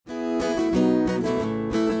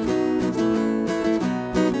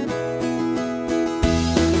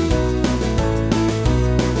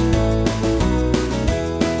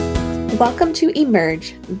Welcome to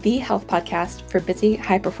Emerge, the health podcast for busy,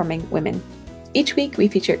 high-performing women. Each week, we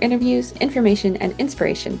feature interviews, information, and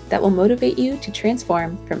inspiration that will motivate you to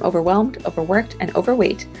transform from overwhelmed, overworked, and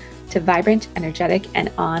overweight to vibrant, energetic,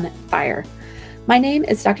 and on fire. My name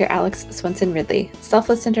is Dr. Alex Swenson Ridley,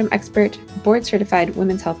 self-less syndrome expert, board-certified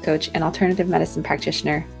women's health coach, and alternative medicine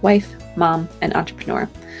practitioner, wife, mom, and entrepreneur.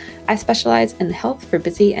 I specialize in health for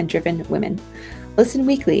busy and driven women. Listen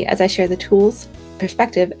weekly as I share the tools,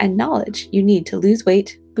 perspective, and knowledge you need to lose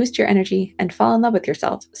weight, boost your energy, and fall in love with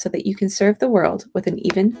yourself so that you can serve the world with an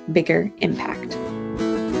even bigger impact.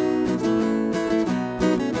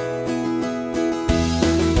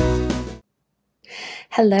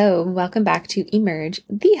 Hello, welcome back to Emerge,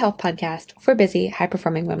 the health podcast for busy,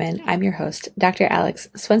 high-performing women. I'm your host, Dr. Alex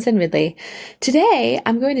Swenson Ridley. Today,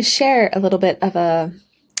 I'm going to share a little bit of a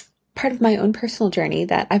part of my own personal journey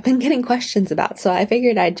that I've been getting questions about. So I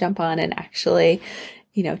figured I'd jump on and actually,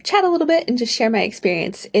 chat a little bit and just share my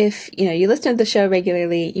experience. If, you listen to the show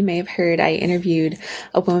regularly, you may have heard I interviewed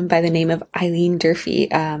a woman by the name of Eileen Durfee,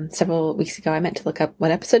 several weeks ago. I meant to look up what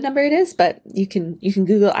episode number it is, but you can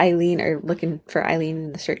Google Eileen or looking for Eileen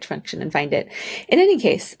in the search function and find it. In any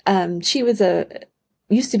case, she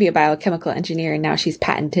used to be a biochemical engineer, and now she's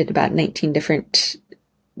patented about 19 different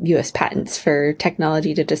U.S. patents for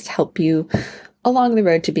technology to just help you along the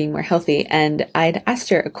road to being more healthy. And I'd asked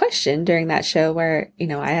her a question during that show where,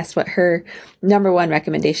 I asked what her number one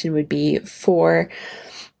recommendation would be for,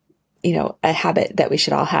 a habit that we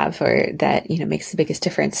should all have or that, makes the biggest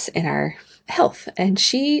difference in our health. And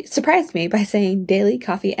she surprised me by saying daily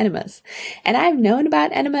coffee enemas. And I've known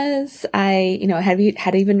about enemas. I,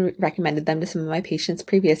 had even recommended them to some of my patients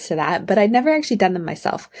previous to that, but I'd never actually done them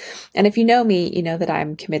myself. And if you know me, you know that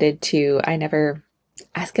I'm committed to, I never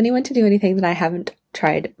ask anyone to do anything that I haven't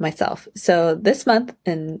tried myself. So this month,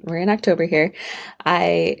 and we're in October here,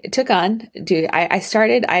 I took on,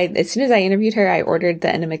 as soon as I interviewed her, I ordered the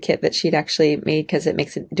enema kit that she'd actually made because it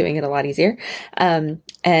makes doing it a lot easier. And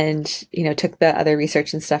took the other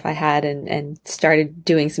research and stuff I had and started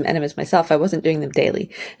doing some enemas myself. I wasn't doing them daily.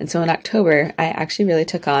 And so in October, I actually really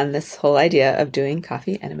took on this whole idea of doing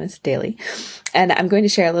coffee enemas daily. And I'm going to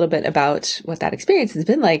share a little bit about what that experience has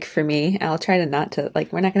been like for me. I'll try to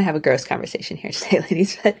we're not going to have a gross conversation here today,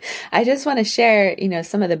 ladies, but I just want to share,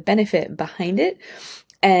 some of the benefit behind it.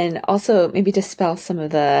 And also maybe dispel some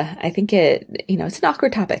of I think it's an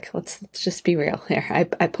awkward topic. Let's just be real here.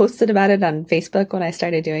 I posted about it on Facebook when I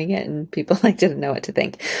started doing it and people didn't know what to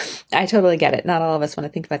think. I totally get it. Not all of us want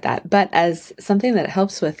to think about that, but as something that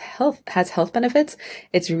helps with health, has health benefits,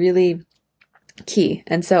 it's really key.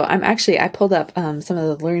 And so I pulled up some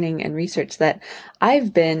of the learning and research that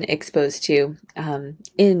I've been exposed to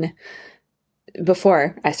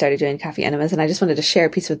before I started doing coffee enemas. And I just wanted to share a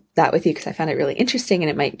piece of that with you because I found it really interesting and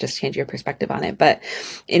it might just change your perspective on it. But,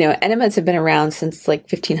 enemas have been around since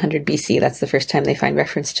 1500 BC. That's the first time they find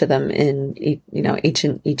reference to them in,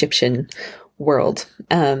 ancient Egyptian world.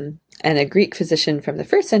 And a Greek physician from the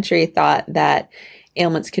first century thought that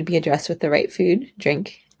ailments could be addressed with the right food,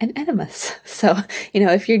 drink, and enemas. So,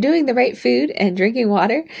 if you're doing the right food and drinking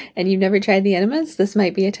water and you've never tried the enemas, this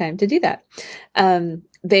might be a time to do that.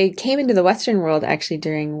 They came into the Western world actually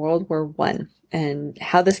during World War I. And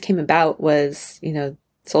how this came about was,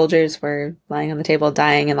 soldiers were lying on the table,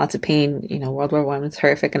 dying in lots of pain. World War I was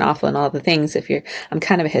horrific and awful and all the things. I'm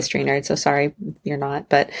kind of a history nerd, so sorry if you're not,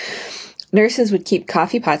 but nurses would keep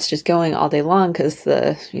coffee pots just going all day long because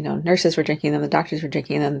the, nurses were drinking them, the doctors were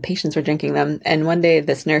drinking them, the patients were drinking them. And one day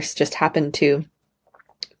this nurse just happened to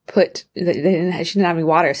she didn't have any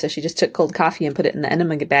water. So she just took cold coffee and put it in the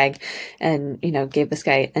enema bag and, gave this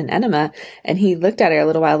guy an enema. And he looked at her a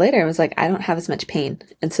little while later and was like, I don't have as much pain.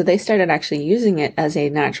 And so they started actually using it as a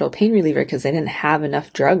natural pain reliever because they didn't have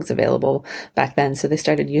enough drugs available back then. So they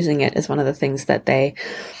started using it as one of the things that they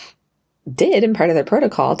did in part of their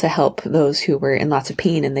protocol to help those who were in lots of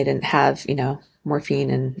pain and they didn't have, morphine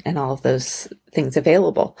and all of those things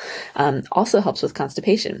available. Also helps with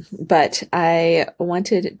constipation. But I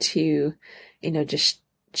wanted to, just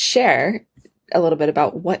share a little bit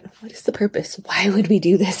about what is the purpose? Why would we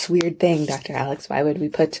do this weird thing, Dr. Alex? Why would we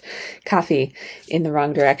put coffee in the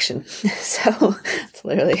wrong direction? So it's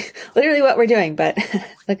literally what we're doing. But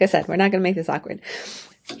like I said, we're not going to make this awkward.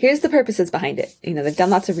 Here's the purposes behind it. They've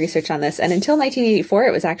done lots of research on this. And until 1984,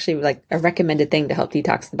 it was actually a recommended thing to help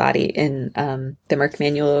detox the body in the Merck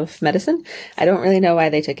Manual of Medicine. I don't really know why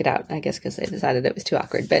they took it out. I guess because they decided it was too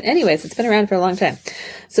awkward. But anyways, it's been around for a long time.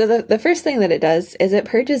 So the first thing that it does is it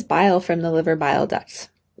purges bile from the liver bile ducts.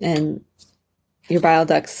 And your bile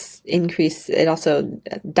ducts increase. It also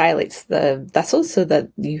dilates the vessels so that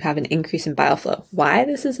you have an increase in bile flow. Why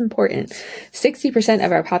this is important? 60%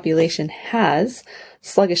 of our population has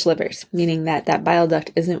sluggish livers, meaning that that bile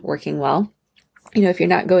duct isn't working well. If you're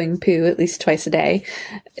not going poo at least twice a day,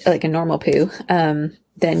 like a normal poo,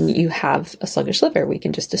 then you have a sluggish liver. We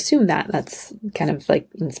can just assume that. That's kind of like,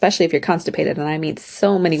 especially if you're constipated. And I meet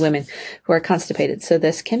so many women who are constipated. So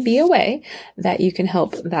this can be a way that you can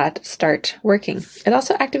help that start working. It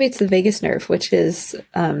also activates the vagus nerve, which is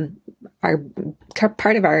our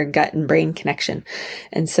part of our gut and brain connection.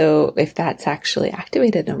 And so if that's actually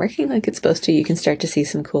activated and working like it's supposed to, you can start to see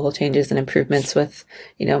some cool changes and improvements with,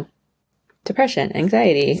 depression,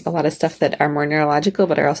 anxiety, a lot of stuff that are more neurological,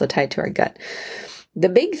 but are also tied to our gut. The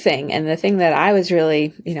big thing, and the thing that I was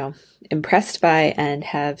really, impressed by and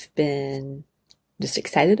have been just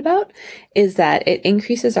excited about, is that it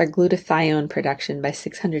increases our glutathione production by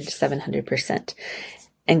 600 to 700%.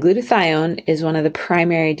 And glutathione is one of the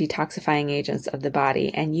primary detoxifying agents of the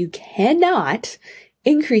body, and you cannot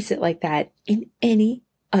increase it like that in any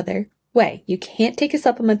other way. You can't take a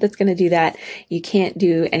supplement that's going to do that. You can't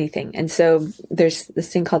do anything. And so there's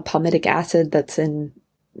this thing called palmitic acid that's in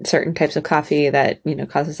certain types of coffee that,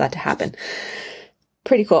 causes that to happen.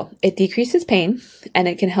 Pretty cool. It decreases pain and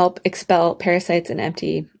it can help expel parasites and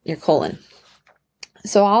empty your colon.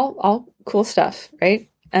 So all cool stuff, right?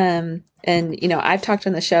 And I've talked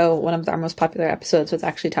on the show, one of our most popular episodes was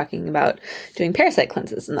actually talking about doing parasite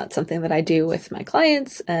cleanses. And that's something that I do with my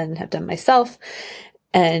clients and have done myself.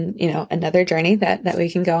 And, another journey that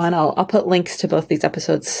we can go on. I'll put links to both these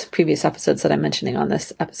episodes, previous episodes that I'm mentioning on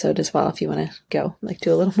this episode as well, if you want to go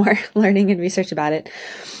do a little more learning and research about it.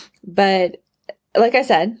 But like I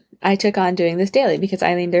said, I took on doing this daily because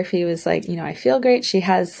Eileen Durfee was like, I feel great. She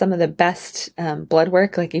has some of the best blood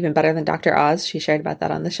work, like even better than Dr. Oz. She shared about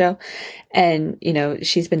that on the show. And,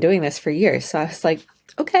 she's been doing this for years. So I was like,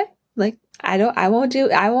 okay, I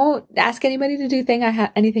won't ask anybody to do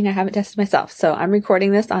anything I haven't tested myself. So I'm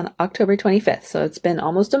recording this on October 25th. So it's been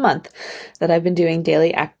almost a month that I've been doing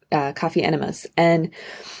daily coffee enemas. And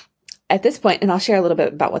at this point, and I'll share a little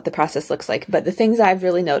bit about what the process looks like, but the things I've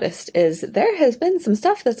really noticed is there has been some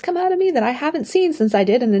stuff that's come out of me that I haven't seen since I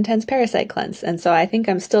did an intense parasite cleanse. And so I think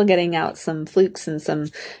I'm still getting out some flukes and some,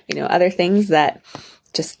 other things that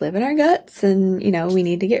just live in our guts and, we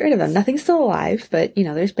need to get rid of them. Nothing's still alive, but,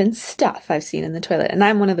 there's been stuff I've seen in the toilet. And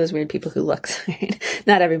I'm one of those weird people who looks, right?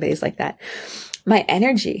 Not everybody's like that. My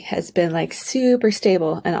energy has been super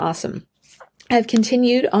stable and awesome. I've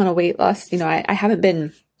continued on a weight loss. I haven't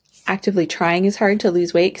been actively trying as hard to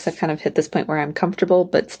lose weight because I've kind of hit this point where I'm comfortable,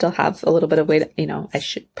 but still have a little bit of weight,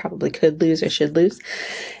 I could lose or should lose.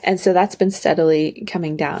 And so that's been steadily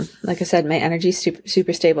coming down. Like I said, my energy's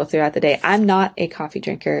super stable throughout the day. I'm not a coffee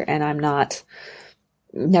drinker and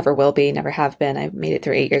never will be, never have been. I made it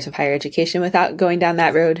through 8 years of higher education without going down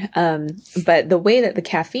that road. But the way that the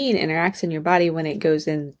caffeine interacts in your body when it goes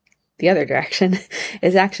in the other direction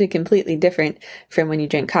is actually completely different from when you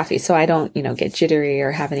drink coffee. So I don't, get jittery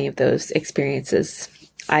or have any of those experiences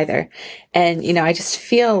either. And, I just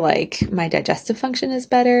feel like my digestive function is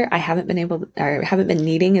better. I haven't been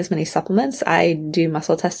needing as many supplements. I do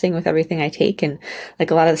muscle testing with everything I take. And a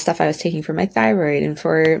lot of the stuff I was taking for my thyroid and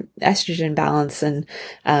for estrogen balance and,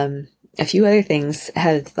 a few other things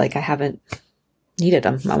I haven't needed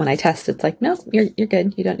them. When I test, it's like, no, you're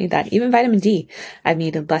good. You don't need that. Even vitamin D, I've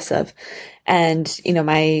needed less of. And,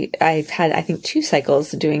 I've had, I think 2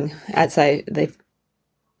 cycles doing, they've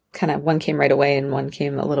one came right away and one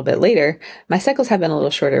came a little bit later. My cycles have been a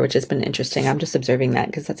little shorter, which has been interesting. I'm just observing that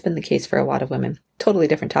because that's been the case for a lot of women. Totally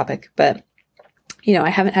different topic, but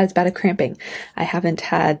I haven't had as bad a cramping. I haven't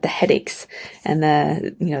had the headaches and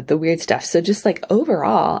the weird stuff. So just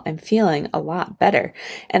overall, I'm feeling a lot better.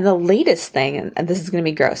 And the latest thing, and this is going to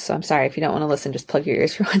be gross, so I'm sorry if you don't want to listen, just plug your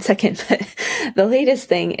ears for 1 second. But the latest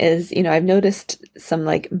thing is, I've noticed some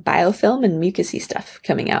biofilm and mucousy stuff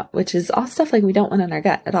coming out, which is all stuff we don't want in our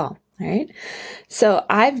gut at all. All right. So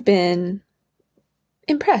I've been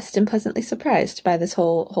impressed and pleasantly surprised by this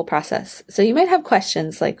whole process. So you might have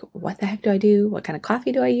questions like, what the heck do I do? What kind of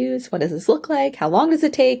coffee do I use? What does this look like? How long does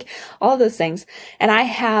it take? All of those things. And I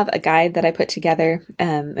have a guide that I put together.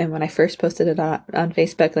 And when I first posted it on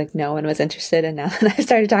Facebook, no one was interested. And now that I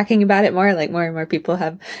started talking about it more, more and more people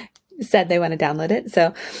have said they want to download it.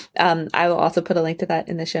 So, I will also put a link to that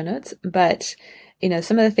in the show notes. But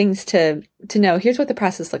some of the things to know, here's what the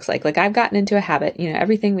process looks like. I've gotten into a habit,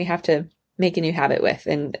 everything we have to make a new habit with.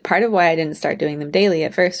 And part of why I didn't start doing them daily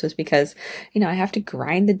at first was because, I have to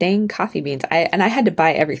grind the dang coffee beans. I had to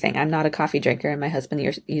buy everything. I'm not a coffee drinker, and my husband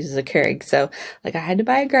uses a Keurig. So like I had to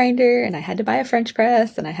buy a grinder, and I had to buy a French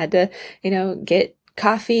press, and I had to, get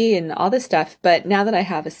coffee and all this stuff. But now that I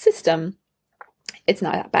have a system, it's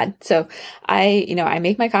not that bad. So I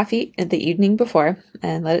make my coffee in the evening before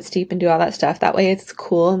and let it steep and do all that stuff. That way it's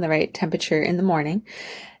cool and the right temperature in the morning.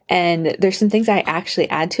 And there's some things I actually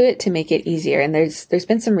add to it to make it easier. And there's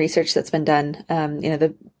been some research that's been done.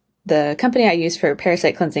 The company I use for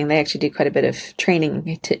parasite cleansing, they actually do quite a bit of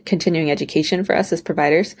training, continuing education for us as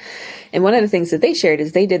providers. And one of the things that they shared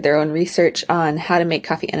is they did their own research on how to make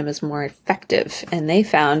coffee enemas more effective. And they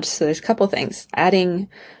found, so there's a couple things, adding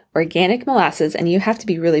organic molasses, and you have to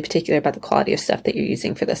be really particular about the quality of stuff that you're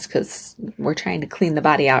using for this, because we're trying to clean the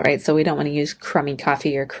body out, right? So we don't want to use crummy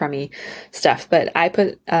coffee or crummy stuff. But I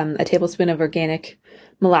put a tablespoon of organic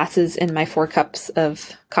molasses in my 4 cups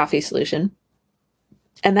of coffee solution.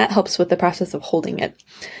 And that helps with the process of holding it,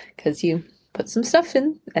 because you put some stuff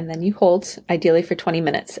in and then you hold, ideally for 20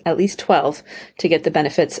 minutes, at least 12, to get the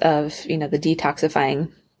benefits of, the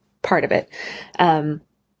detoxifying part of it.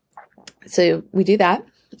 So we do that.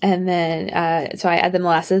 And then, so I add the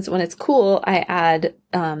molasses. When it's cool, I add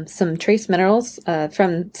some trace minerals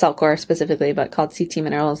from Cellcore specifically, but called CT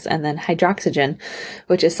minerals, and then hydroxygen,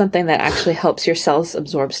 which is something that actually helps your cells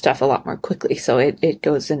absorb stuff a lot more quickly. So it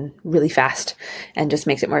goes in really fast and just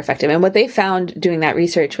makes it more effective. And what they found doing that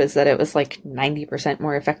research was that it was like 90%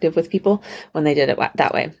 more effective with people when they did it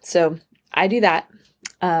that way. So I do that.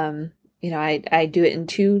 I do it in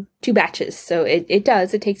two batches. So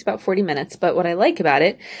it takes about 40 minutes. But what I like about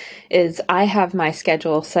it is I have my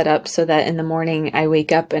schedule set up so that in the morning I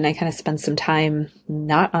wake up and I kind of spend some time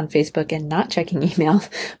not on Facebook and not checking email,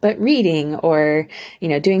 but reading or,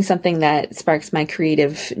 doing something that sparks my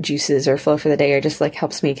creative juices or flow for the day, or just like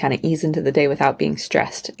helps me kind of ease into the day without being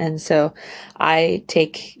stressed. And so I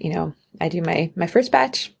take, I do my first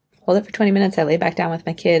batch, hold it for 20 minutes. I lay back down with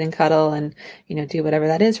my kid and cuddle and, do whatever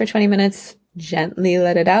that is for 20 minutes, gently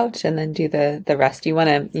let it out, and then do the rest. You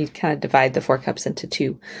kind of divide the 4 cups into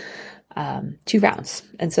two rounds.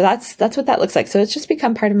 And so that's what that looks like. So it's just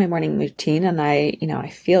become part of my morning routine. And I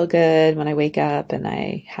feel good when I wake up and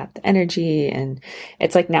I have the energy, and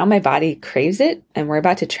it's like now my body craves it, and we're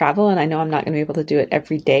about to travel. And I know I'm not going to be able to do it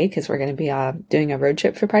every day because we're going to be doing a road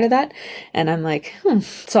trip for part of that. And I'm like,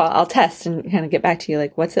 so I'll test and kind of get back to you.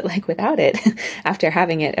 Like, what's it like without it after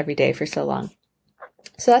having it every day for so long?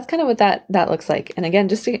 So that's kind of what that looks like. And again,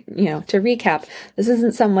 just to recap, this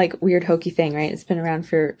isn't some like weird hokey thing, right? It's been around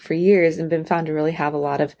for years and been found to really have a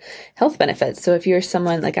lot of health benefits. So if you're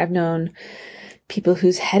someone like, I've known people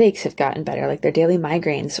whose headaches have gotten better, like their daily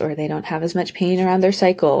migraines, or they don't have as much pain around their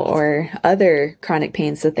cycle, or other chronic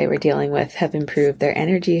pains that they were dealing with have improved. Their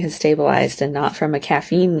energy has stabilized, and not from a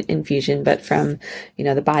caffeine infusion, but from,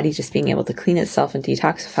 the body just being able to clean itself and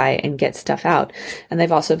detoxify and get stuff out. And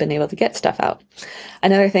they've also been able to get stuff out.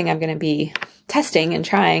 Another thing I'm going to be testing and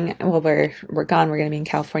trying, well, we're gone. We're going to be in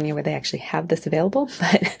California where they actually have this available,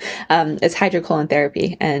 but it's hydrocolon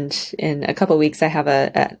therapy. And in a couple of weeks, I have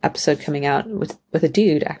a episode coming out with a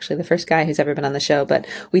dude, actually the first guy who's ever been on the show, but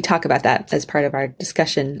we talk about that as part of our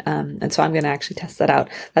discussion. And so I'm going to actually test that out.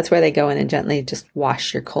 That's where they go in and gently just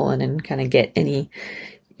wash your colon and kind of get any,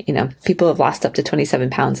 people have lost up to 27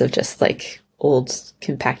 pounds of just like old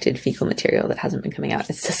compacted fecal material that hasn't been coming out.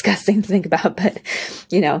 It's disgusting to think about, but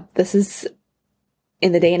this is,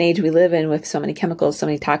 in the day and age we live in with so many chemicals, so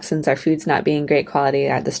many toxins, our food's not being great quality,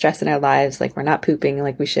 the stress in our lives, like we're not pooping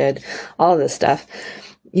like we should, all of this stuff.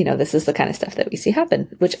 This is the kind of stuff that we see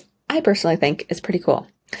happen, which I personally think is pretty cool.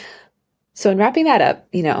 So in wrapping that up,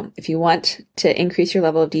 if you want to increase your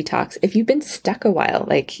level of detox, if you've been stuck a while,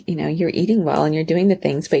 like, you're eating well and you're doing the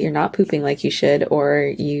things, but you're not pooping like you should,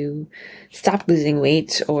 or you stopped losing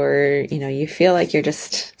weight, or, you feel like you're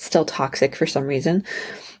just still toxic for some reason,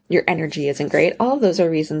 your energy isn't great. All of those are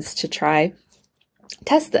reasons to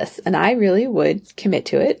test this. And I really would commit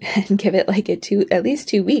to it and give it like at least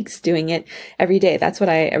 2 weeks doing it every day. That's what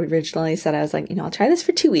I originally said. I was like, I'll try this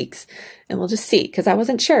for 2 weeks and we'll just see. Cause I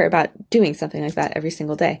wasn't sure about doing something like that every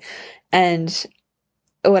single day. And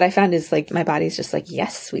what I found is like, my body's just like,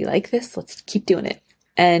 yes, we like this. Let's keep doing it.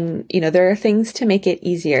 And, there are things to make it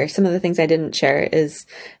easier. Some of the things I didn't share is,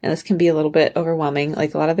 and this can be a little bit overwhelming.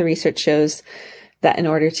 Like a lot of the research shows that in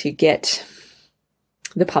order to get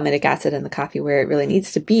the palmitic acid in the coffee where it really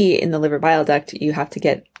needs to be in the liver bile duct, you have to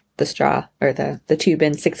get the straw or the tube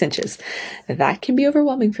in 6 inches. That can be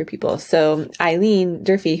overwhelming for people. So Eileen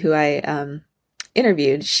Durfee, who I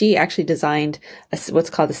interviewed, she actually designed what's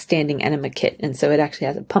called a standing enema kit. And so it actually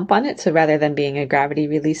has a pump on it. So rather than being a gravity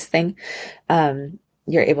release thing,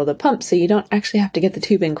 you're able to pump. So you don't actually have to get the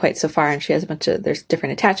tube in quite so far. And she has there's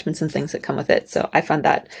different attachments and things that come with it. So I found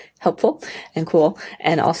that helpful and cool.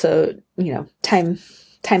 And also, time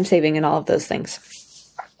saving and all of those things.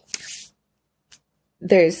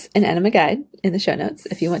 There's an enema guide in the show notes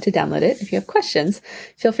if you want to download it. If you have questions,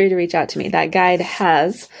 feel free to reach out to me. That guide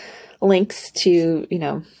has links to,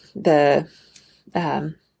 the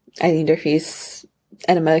Eileen Durfee's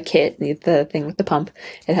enema kit, the thing with the pump.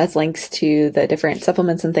 It has links to the different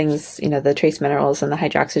supplements and things, the trace minerals and the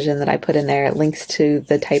hydroxygen that I put in there, links to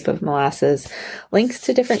the type of molasses, links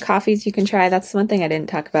to different coffees you can try. That's one thing I didn't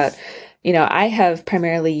talk about. I have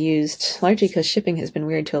primarily used, largely because shipping has been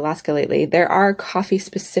weird to Alaska lately, there are coffee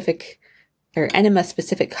specific or enema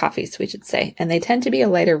specific coffees, we should say, and they tend to be a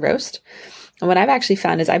lighter roast. And what I've actually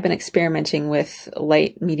found is I've been experimenting with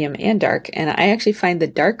light, medium, and dark, and I actually find the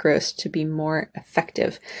dark roast to be more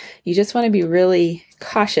effective. You just want to be really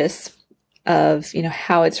cautious of,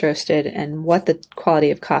 how it's roasted and what the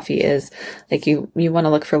quality of coffee is. Like you want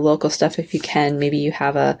to look for local stuff if you can. Maybe you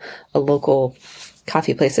have a local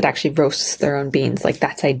coffee place that actually roasts their own beans. Like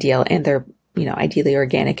that's ideal. And they're, ideally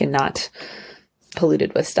organic and not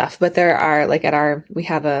polluted with stuff. But there are, like we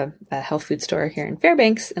have a health food store here in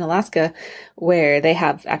Fairbanks in Alaska where they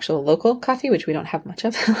have actual local coffee, which we don't have much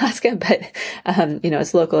of in Alaska, but,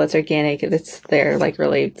 it's local, it's organic, they're like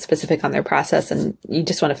really specific on their process, and you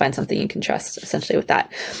just want to find something you can trust essentially with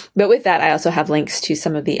that. But with that, I also have links to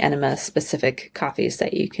some of the enema specific coffees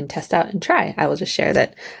that you can test out and try. I will just share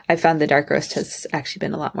that I found the dark roast has actually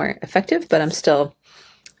been a lot more effective, but I'm still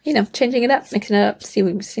changing it up, mixing it up,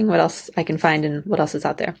 seeing what else I can find and what else is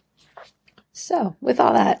out there. So with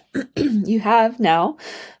all that, you have now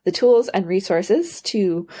the tools and resources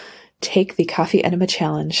to take the coffee enema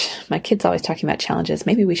challenge. My kid's always talking about challenges.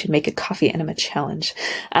 Maybe we should make a coffee enema challenge.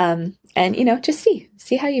 And just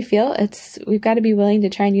see how you feel. We've got to be willing to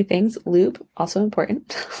try new things. Lube, also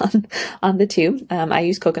important on the tube. I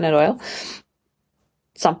use coconut oil,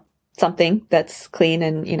 something that's clean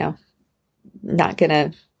and, not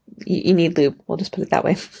gonna, you need lube. We'll just put it that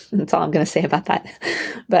way. That's all I'm going to say about that.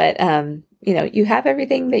 But, you have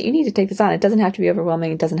everything that you need to take this on. It doesn't have to be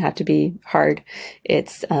overwhelming. It doesn't have to be hard.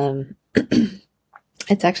 It's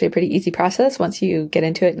actually a pretty easy process once you get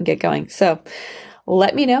into it and get going. So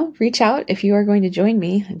let me know, reach out if you are going to join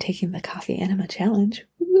me in taking the coffee enema challenge.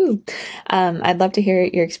 Woo. I'd love to hear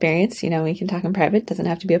your experience. We can talk in private. It doesn't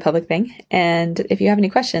have to be a public thing. And if you have any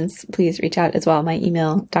questions, please reach out as well. My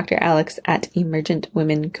email,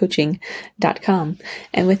 dralex@emergentwomencoaching.com.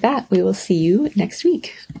 And with that, we will see you next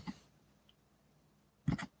week.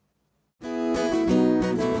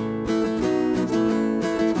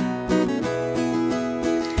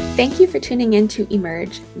 Thank you for tuning in to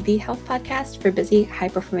Emerge, the health podcast for busy,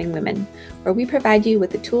 high-performing women, where we provide you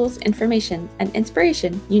with the tools, information, and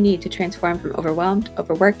inspiration you need to transform from overwhelmed,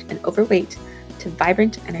 overworked, and overweight to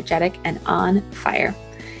vibrant, energetic, and on fire.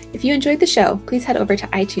 If you enjoyed the show, please head over to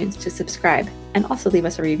iTunes to subscribe and also leave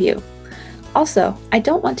us a review. Also, I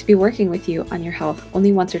don't want to be working with you on your health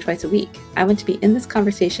only once or twice a week. I want to be in this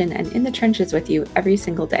conversation and in the trenches with you every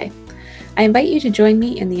single day. I invite you to join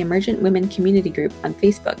me in the Emergent Women community group on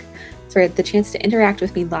Facebook for the chance to interact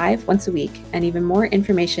with me live once a week and even more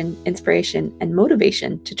information, inspiration, and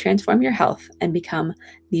motivation to transform your health and become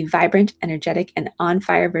the vibrant, energetic, and on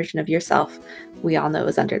fire version of yourself we all know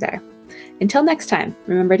is under there. Until next time,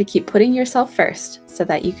 remember to keep putting yourself first so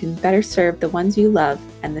that you can better serve the ones you love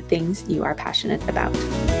and the things you are passionate about.